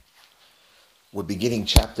We're beginning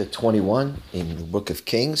chapter 21 in the book of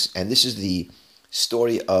Kings, and this is the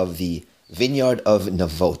story of the vineyard of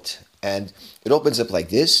Navot. And it opens up like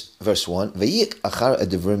this, verse 1, Vayik achar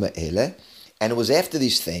adivrim ha'eleh, and it was after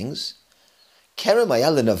these things, Kerem haya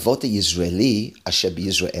leNavot Yisraeli asher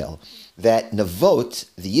b'Yisrael, that Navot,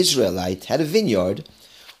 the Israelite, had a vineyard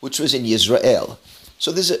which was in Yisrael.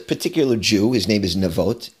 So there's a particular Jew, his name is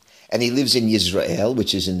Navot, and he lives in Yisrael,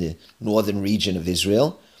 which is in the northern region of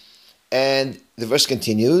Israel. And the verse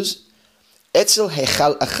continues, Etzel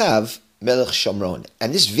Hechal Achav Melech Shomron.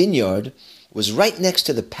 And this vineyard was right next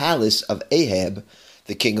to the palace of Ahab,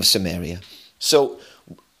 the king of Samaria. So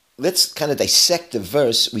let's kind of dissect the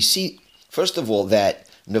verse. We see, first of all, that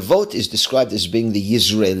Navot is described as being the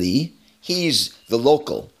Yisraeli. He's the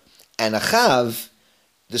local. And Achav,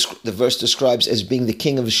 the verse describes as being the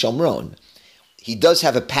king of Shomron. He does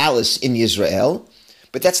have a palace in Israel,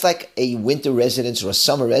 but that's like a winter residence or a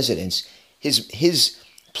summer residence. His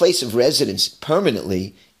place of residence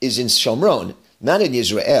permanently is in Shomron, not in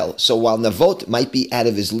Israel. So while Navot might be out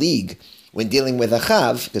of his league when dealing with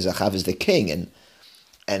Achav, because Achav is the king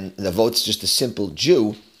and Navot's just a simple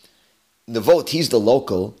Jew, Navot, he's the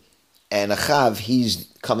local, and Achav,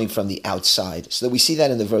 he's coming from the outside. So we see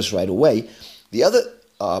that in the verse right away. The other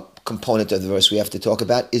component of the verse we have to talk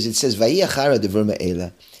about is it says, Vayi achar adivrim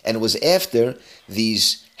ha'eleh, and it was after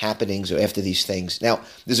these happenings or after these things. Now,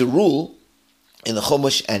 there's a rule in the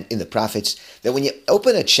Chumash and in the prophets that when you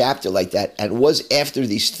open a chapter like that and it was after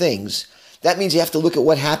these things, that means you have to look at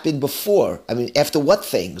what happened before. I mean, after what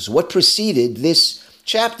things? What preceded this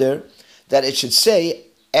chapter that it should say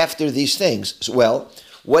after these things? Well,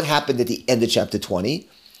 what happened at the end of chapter 20?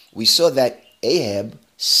 We saw that Ahab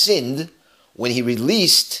sinned when he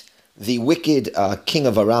released the wicked king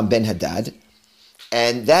of Aram, Ben-Hadad,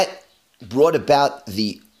 and that brought about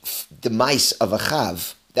the demise of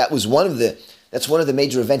Achav. That's one of the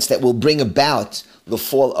major events that will bring about the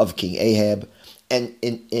fall of King Ahab. And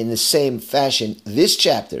in the same fashion, this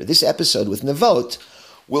chapter, this episode with Navot,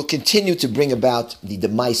 will continue to bring about the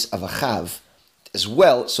demise of Achav as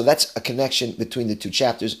well. So that's a connection between the two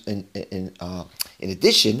chapters. In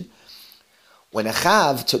addition, when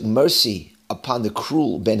Achav took mercy upon the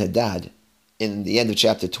cruel Ben-Hadad in the end of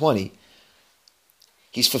chapter 20,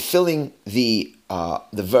 he's fulfilling the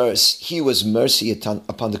verse, he was mercy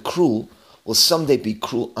upon the cruel, will someday be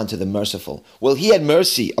cruel unto the merciful. Well, he had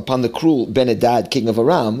mercy upon the cruel Ben-Hadad, king of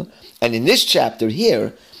Aram, and in this chapter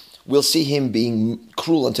here, we'll see him being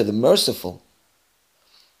cruel unto the merciful.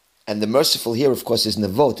 And the merciful here, of course, is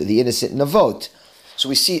Navot, the innocent Navot. So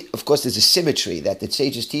we see, of course, there's a symmetry that the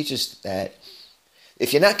sages teach us that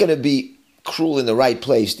if you're not going to be cruel in the right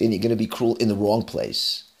place, then you're going to be cruel in the wrong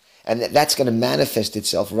place. And that's going to manifest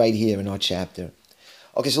itself right here in our chapter.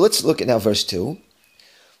 Okay, so let's look at now verse 2.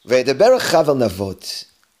 Ve'edaber Achav el Navot.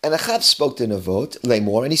 And Achav spoke to Navot,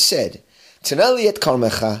 Lamor, and he said, Tanali et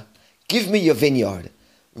karmecha, give me your vineyard.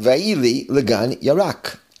 Ve'ili legan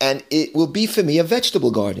yarak. And it will be for me a vegetable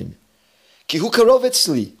garden. Ki hu karov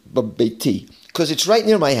etzli b'beiti. Because it's right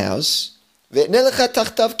near my house. Ve'nelecha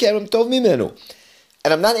tachtav kerem tov mimenu.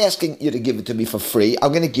 And I'm not asking you to give it to me for free. I'm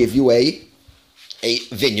going to give you a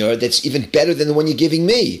vineyard that's even better than the one you're giving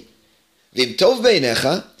me. Vim tov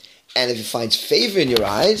beinecha, and if it finds favor in your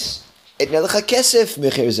eyes, etnelecha kesef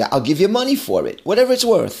mechir, I'll give you money for it, whatever it's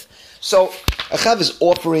worth. So Achav is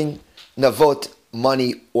offering Navot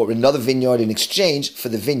money or another vineyard in exchange for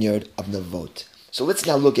the vineyard of Navot. So let's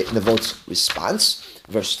now look at Navot's response.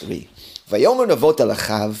 Verse 3. Vayomer Navot al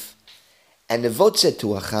Achav, and Navot said to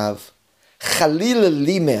Achav, Chalil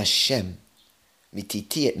li me Hashem,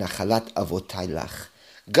 mititi et nachalat avotai lach.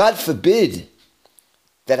 God forbid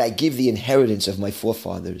that I give the inheritance of my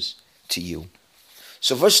forefathers to you.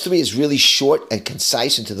 So verse 3 is really short and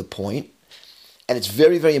concise and to the point. And it's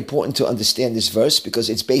very, very important to understand this verse because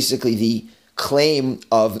it's basically the claim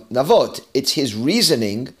of Navot. It's his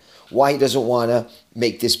reasoning why he doesn't want to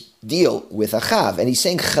make this deal with Achav. And he's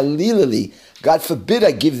saying, Chalilali, God forbid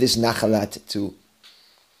I give this nachalat to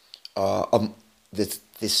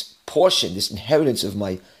this portion, this inheritance of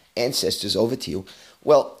my ancestors over to you.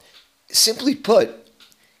 Well, simply put,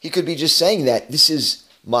 he could be just saying that this is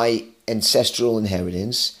my ancestral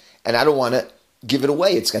inheritance and I don't want to give it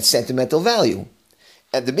away. It's got sentimental value.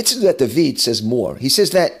 And the Mitzvah David says more. He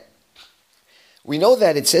says that we know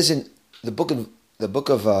that it says in the book of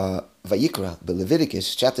Vayikra, the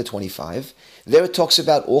Leviticus, chapter 25, there it talks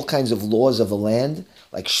about all kinds of laws of the land,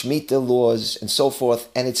 like Shemitah laws and so forth.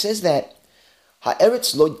 And it says that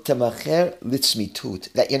Ha'eretz lo tamacher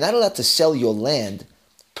litzmitut, that you're not allowed to sell your land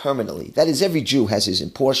permanently. That is, every Jew has his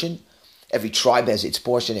portion, every tribe has its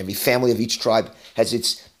portion, every family of each tribe has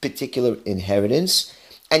its particular inheritance,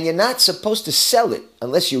 and you're not supposed to sell it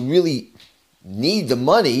unless you really need the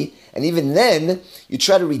money, and even then, you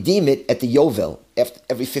try to redeem it at the Yovel.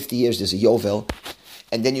 Every 50 years there's a Yovel,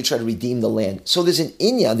 and then you try to redeem the land. So there's an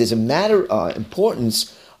inyan, there's a matter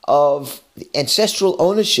importance of the ancestral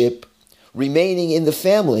ownership remaining in the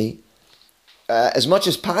family as much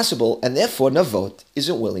as possible, and therefore Navot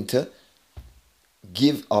isn't willing to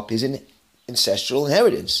give up his ancestral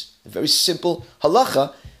inheritance. A very simple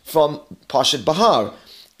halacha from Parshat Bahar.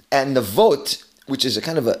 And Navot, which is a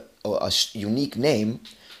kind of a unique name,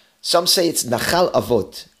 some say it's Nachal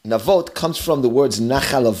Avot. Navot comes from the words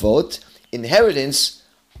Nachal Avot, inheritance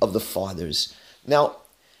of the fathers. Now,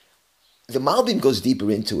 the Malbim goes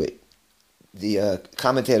deeper into it. The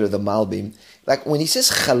commentator of the Malbim, like when he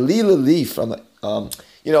says Chalila li from,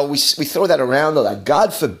 we throw that around a lot.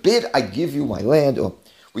 God forbid I give you my land, or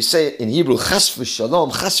we say it in Hebrew, Chas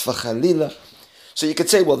v'shalom, Chas v'chalila. So you could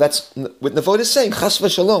say, well, that's what Navot is saying, Chas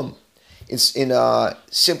v'shalom, in a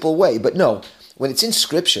simple way. But no, when it's in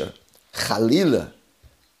Scripture, Chalila,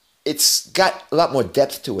 it's got a lot more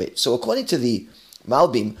depth to it. So according to the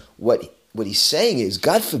Malbim, what he's saying is,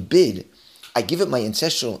 God forbid I give up my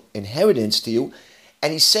ancestral inheritance to you.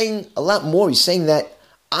 And he's saying a lot more. He's saying that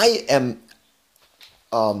I am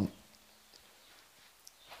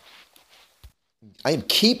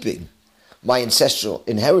keeping my ancestral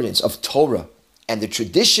inheritance of Torah and the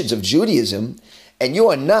traditions of Judaism, and you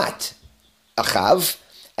are not, Achav,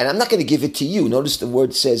 and I'm not going to give it to you. Notice the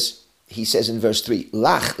word says, he says in verse 3,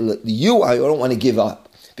 Lach, you I don't want to give up,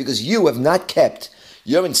 because you have not kept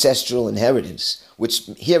your ancestral inheritance, which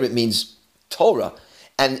here it means Torah,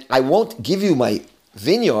 and I won't give you my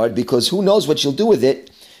vineyard, because who knows what you'll do with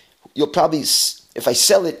it. You'll probably, if I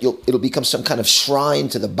sell it, it'll become some kind of shrine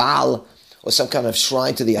to the Baal, or some kind of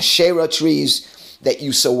shrine to the Asherah trees that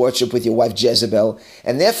you so worship with your wife Jezebel.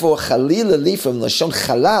 And therefore, Chalil li from Lashon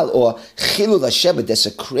Chalal, or Chilul Hashem, a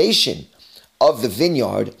desecration of the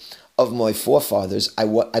vineyard of my forefathers, I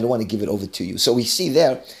don't want to give it over to you. So we see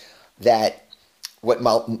there that what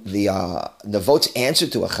the Navot's answer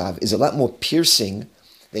to Achav is a lot more piercing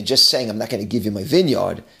than just saying, I'm not going to give you my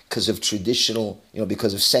vineyard because of traditional,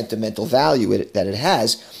 because of sentimental value that it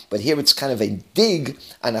has. But here it's kind of a dig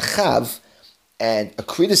on Achav and a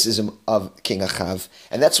criticism of King Achav.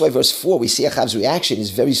 And that's why verse 4, we see Achav's reaction is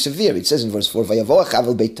very severe. It says in verse 4, Vayavo Achav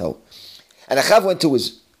el beito. And Achav went to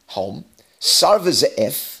his home, Sarva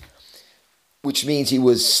Ze'ef, which means he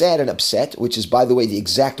was sad and upset, which is, by the way, the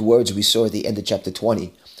exact words we saw at the end of chapter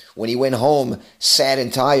 20. When he went home, sad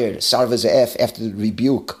and tired, Sarva Ze'ef, after the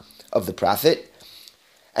rebuke of the prophet.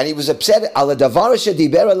 And he was upset, Ala davar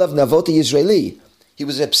shediber alav Navot Yisraeli. He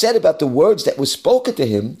was upset about the words that were spoken to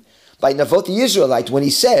him by Navot the Israelite when he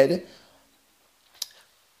said,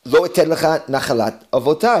 Lo eter lecha nachalat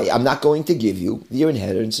avotai. I'm not going to give you the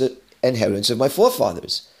inheritance of my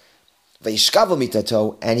forefathers. Vayishkav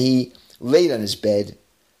mitato, and he laid on his bed,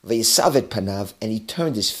 vayisavet panav, and he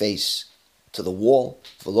turned his face to the wall,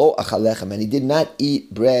 v'lo achalechem, and he did not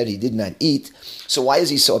eat bread, he did not eat. So why is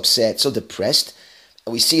he so upset, so depressed?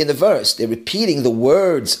 And we see in the verse, they're repeating the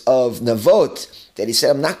words of Navot, that he said,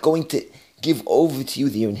 I'm not going to give over to you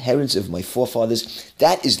the inheritance of my forefathers.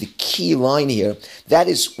 That is the key line here. That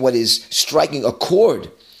is what is striking a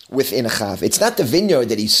chord within Achav. It's not the vineyard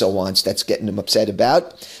that he so wants that's getting him upset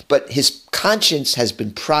about, but his conscience has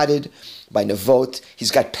been prodded by Navot.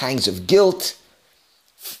 He's got pangs of guilt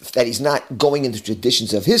that he's not going into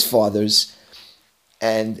traditions of his fathers,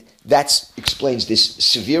 and that explains this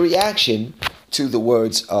severe reaction to the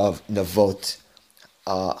words of Navot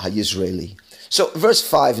HaYisraeli. So verse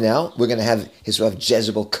 5 now, we're going to have his wife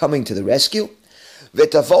Jezebel coming to the rescue.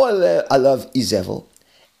 V'tavo alav Izevel,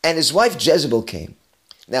 and his wife Jezebel came.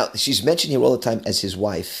 Now, she's mentioned here all the time as his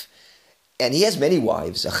wife. And he has many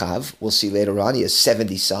wives, Achav. We'll see later on. He has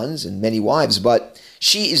 70 sons and many wives. But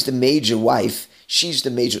she is the major wife. She's the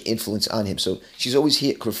major influence on him. So she's always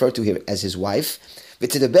referred to here as his wife.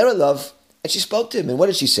 V'tidaber alav, and she spoke to him. And what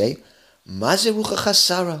did she say? Mazerucha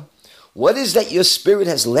chasara. What is that your spirit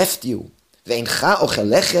has left you? Ve'incha ochel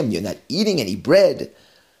lechem. You're not eating any bread.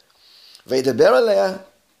 V'tidaber aleh.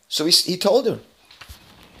 So he told her.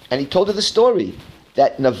 And he told her the story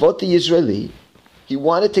that Navot the Yisraeli, he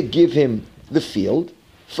wanted to give him the field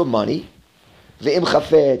for money. And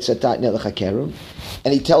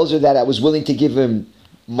he tells her that I was willing to give him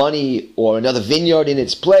money or another vineyard in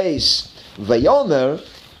its place. Vayomer,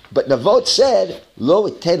 but Navot said, Lo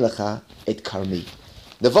eten lecha et karmi.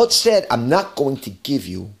 Navot said, I'm not going to give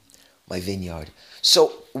you my vineyard.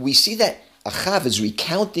 So we see that Achav is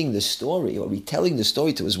recounting the story or retelling the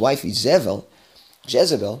story to his wife Jezebel.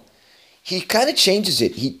 he kind of changes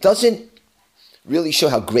it. He doesn't really show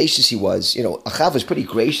how gracious he was. Achav was pretty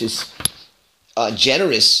gracious,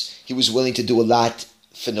 generous. He was willing to do a lot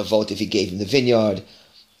for Navot if he gave him the vineyard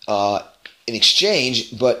in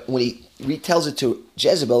exchange. But when he retells it to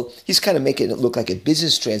Jezebel, he's kind of making it look like a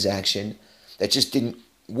business transaction that just didn't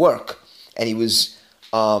work. And he was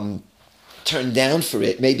turned down for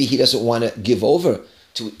it. Maybe he doesn't want to give over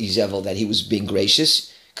to Jezebel that he was being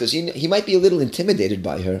gracious, because he might be a little intimidated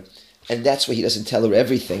by her. And that's why he doesn't tell her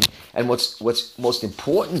everything. And what's most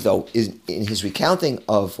important, though, is in his recounting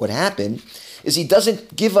of what happened, is he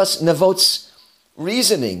doesn't give us Navot's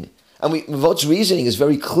reasoning. And Navot's reasoning is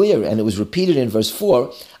very clear, and it was repeated in verse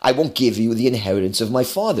 4, I won't give you the inheritance of my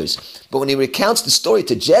fathers. But when he recounts the story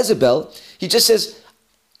to Jezebel, he just says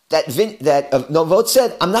that Navot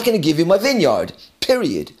said, I'm not going to give you my vineyard,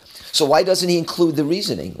 period. So why doesn't he include the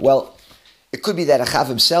reasoning? Well, it could be that Achav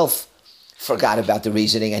himself forgot about the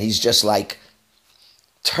reasoning, and he's just like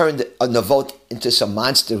turned a Navot into some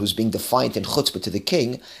monster who's being defiant and chutzpah to the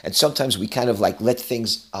king. And sometimes we kind of like let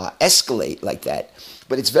things escalate like that.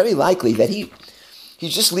 But it's very likely that he's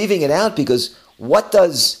just leaving it out, because what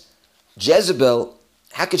does Jezebel,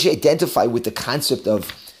 how could she identify with the concept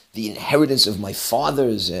of the inheritance of my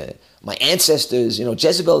fathers, my ancestors?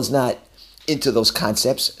 Jezebel is not into those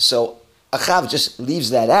concepts. So Achav just leaves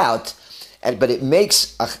that out. But it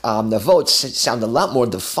makes Navot sound a lot more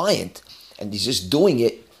defiant, and he's just doing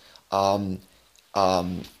it to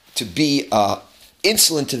be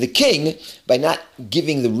insolent to the king by not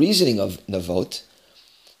giving the reasoning of Navot.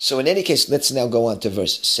 So in any case, let's now go on to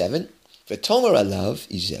verse 7. V'tomer alav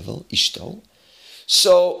Jezebel ishto.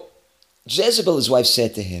 So Jezebel, his wife,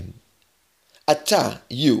 said to him, Ata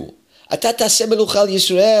taseh melucha al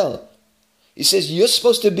Yisrael. He says, you're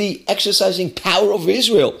supposed to be exercising power over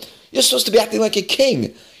Israel. You're supposed to be acting like a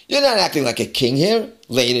king. You're not acting like a king here,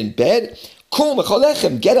 laying in bed. Kum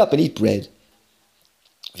echolchem, get up and eat bread.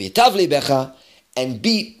 V'yitav libecha, and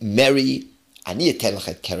be merry. Ani eten lach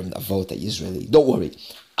et kerem Navot Yisraeli. Don't worry,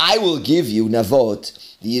 I will give you Navot,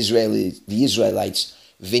 the Israelites'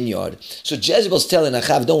 vineyard. So Jezebel's telling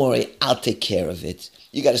Achav, don't worry, I'll take care of it.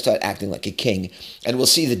 You got to start acting like a king. And we'll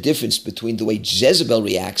see the difference between the way Jezebel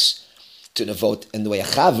reacts to Navot and the way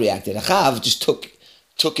Achav reacted. Achav just took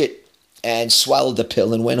it and swallowed the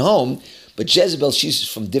pill and went home. But Jezebel, she's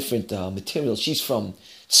from different materials. She's from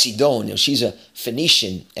Sidon. She's a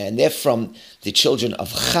Phoenician, and they're from the children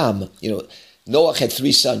of Cham. Noah had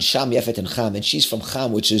 3 sons, Sham, Yefet, and Cham, and she's from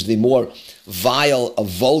Cham, which is the more vile, a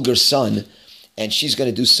vulgar son. And she's going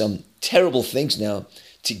to do some terrible things now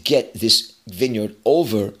to get this vineyard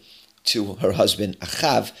over to her husband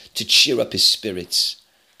Achav to cheer up his spirits.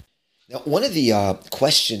 Now, one of the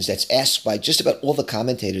questions that's asked by just about all the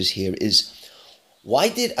commentators here is, why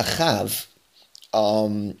did Achav,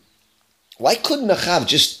 why couldn't Achav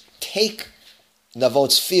just take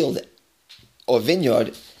Navot's field or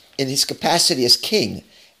vineyard in his capacity as king?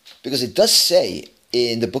 Because it does say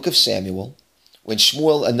in the book of Samuel, when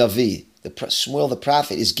Shmuel a Navi, Shmuel the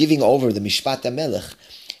prophet, is giving over the Mishpat HaMelech,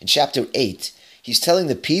 in chapter 8, he's telling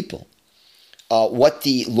the people what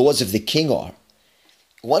the laws of the king are.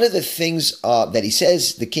 One of the things that he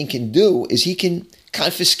says the king can do is he can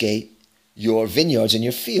confiscate your vineyards and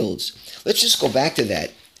your fields. Let's just go back to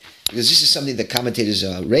that, because this is something that commentators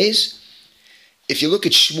raise. If you look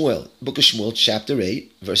at Shmuel, book of Shmuel, chapter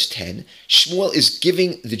 8, verse 10, Shmuel is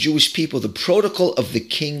giving the Jewish people the protocol of the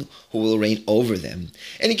king who will reign over them.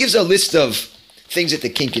 And he gives a list of things that the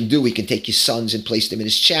king can do. He can take his sons and place them in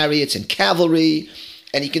his chariots and cavalry,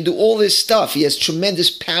 and he can do all this stuff. He has tremendous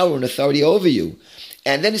power and authority over you.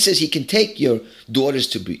 And then it says he can take your daughters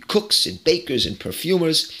to be cooks and bakers and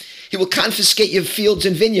perfumers. He will confiscate your fields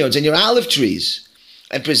and vineyards and your olive trees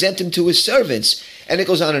and present them to his servants. And it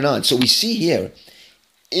goes on and on. So we see here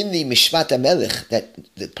in the Mishpat HaMelech that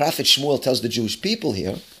the prophet Shmuel tells the Jewish people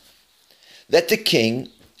here that the king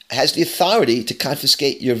has the authority to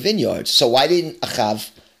confiscate your vineyards. So why didn't Achav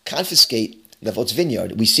confiscate Navot's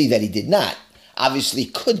vineyard? We see that he did not. Obviously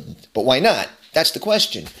couldn't, but why not? That's the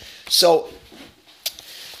question. So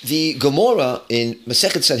the Gemara in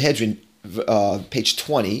Masechet Sanhedrin, page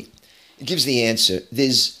 20, gives the answer.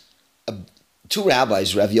 There's 2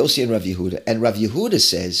 rabbis, Rav Yossi and Rav Yehuda, and Rav Yehuda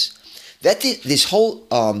says that this whole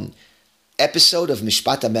episode of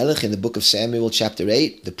Mishpat HaMelech in the book of Samuel, chapter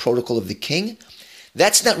 8, the protocol of the king,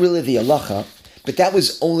 that's not really the halacha, but that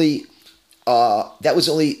was only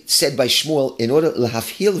said by Shmuel in order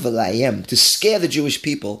lahafhil v'layem, to scare the Jewish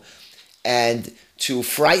people and to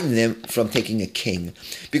frighten them from taking a king.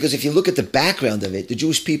 Because if you look at the background of it, the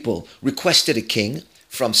Jewish people requested a king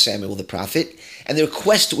from Samuel the prophet, and the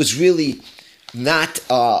request was really not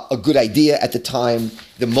a good idea at the time.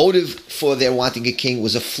 The motive for their wanting a king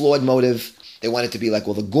was a flawed motive. They wanted to be like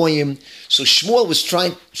all the Goyim. So Shmuel was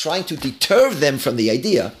trying to deter them from the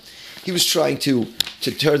idea. He was trying to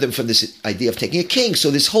deter them from this idea of taking a king. So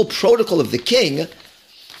this whole protocol of the king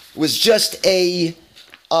was just a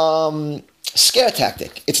scare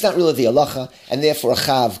tactic. It's not really the halacha, and therefore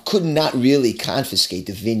Achav could not really confiscate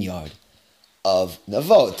the vineyard of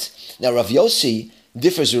Navot. Now Rav Yossi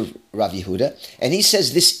differs with Rav Yehuda, and he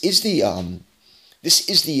says this is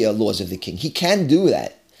the laws of the king. He can do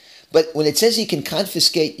that. But when it says he can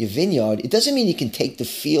confiscate your vineyard, it doesn't mean he can take the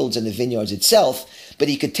fields and the vineyards itself, but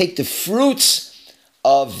he could take the fruits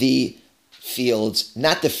of the fields,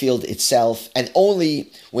 not the field itself, and only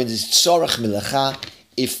when there's tzorach melacha,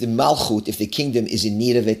 if the malchut, if the kingdom is in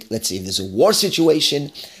need of it. Let's say if there's a war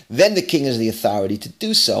situation, then the king has the authority to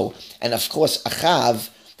do so. And of course, Achav,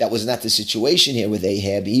 that was not the situation here with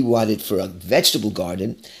Ahab. He wanted for a vegetable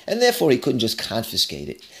garden, and therefore he couldn't just confiscate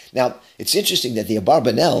it. Now, it's interesting that the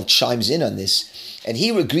Abarbanel chimes in on this, and he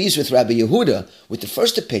agrees with Rabbi Yehuda, with the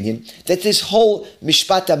first opinion, that this whole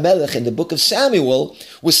Mishpat HaMelech in the book of Samuel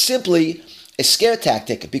was simply a scare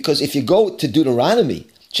tactic, because if you go to Deuteronomy,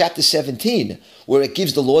 chapter 17, where it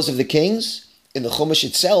gives the laws of the kings, in the Chumash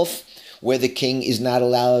itself, where the king is not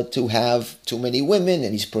allowed to have too many women,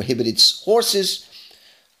 and he's prohibited horses,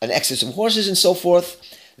 an excess of horses and so forth,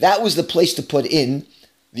 that was the place to put in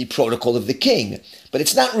the protocol of the king. But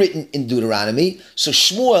it's not written in Deuteronomy, so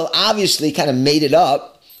Shmuel obviously kind of made it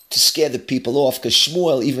up to scare the people off, because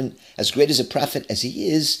Shmuel, even as great as a prophet as he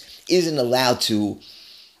is, isn't allowed to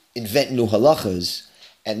invent new halachas,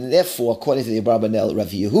 and therefore, according to the Abarbanel, Rav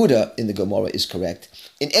Yehuda in the Gemara is correct.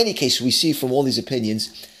 In any case, we see from all these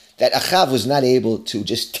opinions that Achav was not able to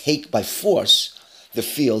just take by force the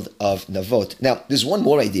field of Navot. Now, there's one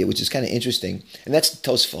more idea which is kind of interesting, and that's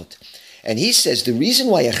Tosfot. And he says the reason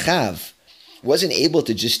why Achav wasn't able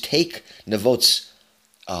to just take Navot's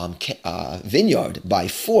vineyard by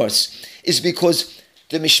force is because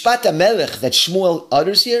the Mishpat HaMelech that Shmuel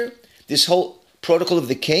utters here, this whole protocol of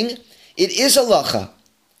the king, it is halacha.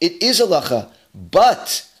 It is halacha.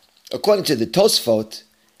 But, according to the Tosfot,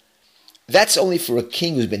 that's only for a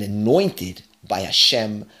king who's been anointed by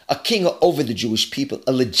Hashem, a king over the Jewish people,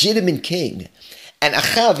 a legitimate king. And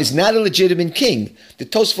Achav is not a legitimate king. The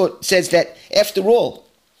Tosfot says that, after all,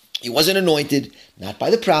 he wasn't anointed, not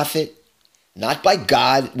by the prophet, not by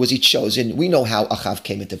God was he chosen. We know how Achav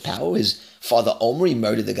came into power. His father Omri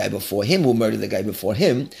murdered the guy before him, who murdered the guy before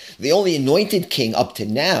him. The only anointed king up to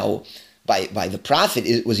now by the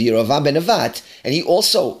prophet was Yerovam ben Nevat, and he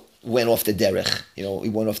also went off the derech. He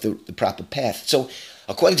went off the proper path. So,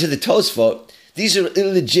 according to the Tosfot, these are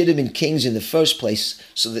illegitimate kings in the first place,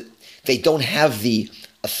 so that they don't have the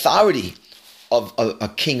authority of a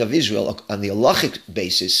king of Israel on the halachic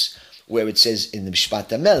basis, where it says in the Mishpat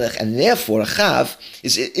HaMelech, and therefore Achav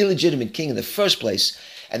is an illegitimate king in the first place.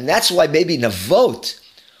 And that's why maybe Navot,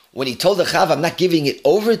 when he told Achav, I'm not giving it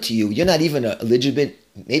over to you, you're not even a legitimate,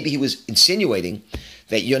 maybe he was insinuating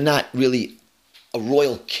that you're not really a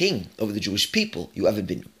royal king over the Jewish people. You haven't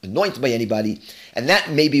been anointed by anybody. And that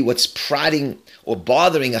may be what's prodding or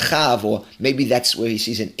bothering Achav, or maybe that's where he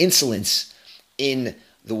sees an insolence in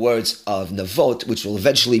the words of Navot, which will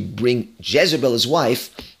eventually bring Jezebel, his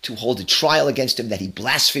wife, to hold a trial against him, that he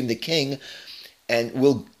blasphemed the king. And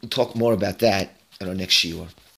we'll talk more about that in our next shiur.